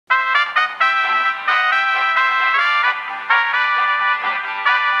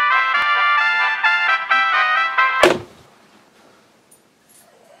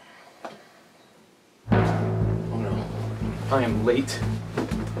late.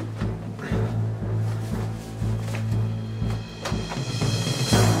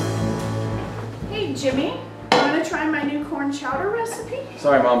 Hey Jimmy, want to try my new corn chowder recipe?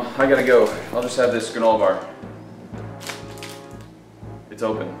 Sorry Mom, I gotta go. I'll just have this granola bar. It's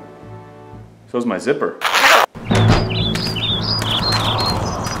open. So's my zipper.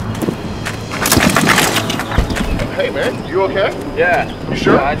 Hey man, you okay? Yeah. You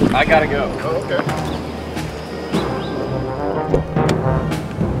sure? Yeah, I gotta go. Oh, okay.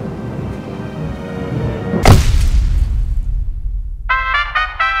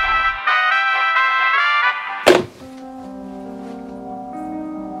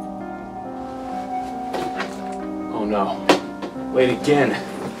 Oh no. Late again.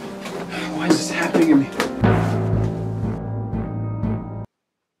 Why is this happening to me?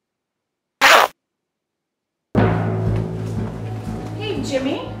 Hey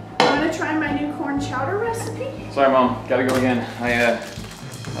Jimmy, want to try my new corn chowder recipe? Sorry Mom, gotta go again.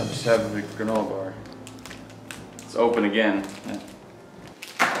 I'll just have the granola bar. It's open again.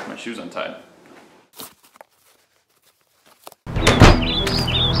 My shoe's untied.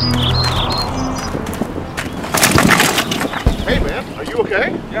 Hey man, are you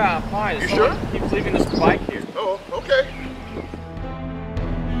okay? Yeah, I'm fine. You sure? Keeps leaving this bike here. Oh, okay.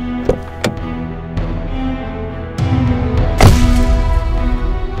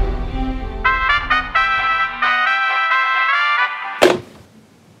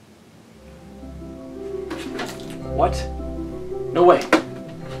 What? No way.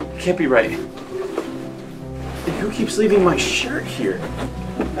 Can't be right. And who keeps leaving my shirt here?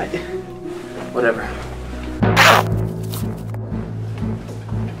 Whatever.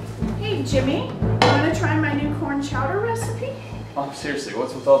 Hey Jimmy, want to try my new corn chowder recipe? Oh, seriously,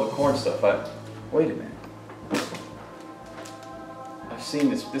 what's with all the corn stuff? Wait a minute. I've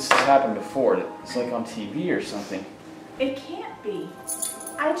seen this. This has happened before. It's like on TV or something. It can't be.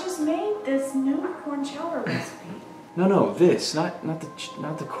 I just made this new corn chowder recipe. No, this, not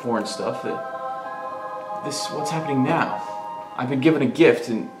the corn stuff. This, what's happening now? I've been given a gift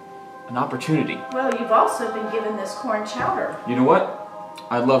and an opportunity. Well, you've also been given this corn chowder. You know what?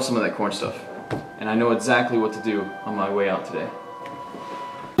 I'd love some of that corn stuff, and I know exactly what to do on my way out today.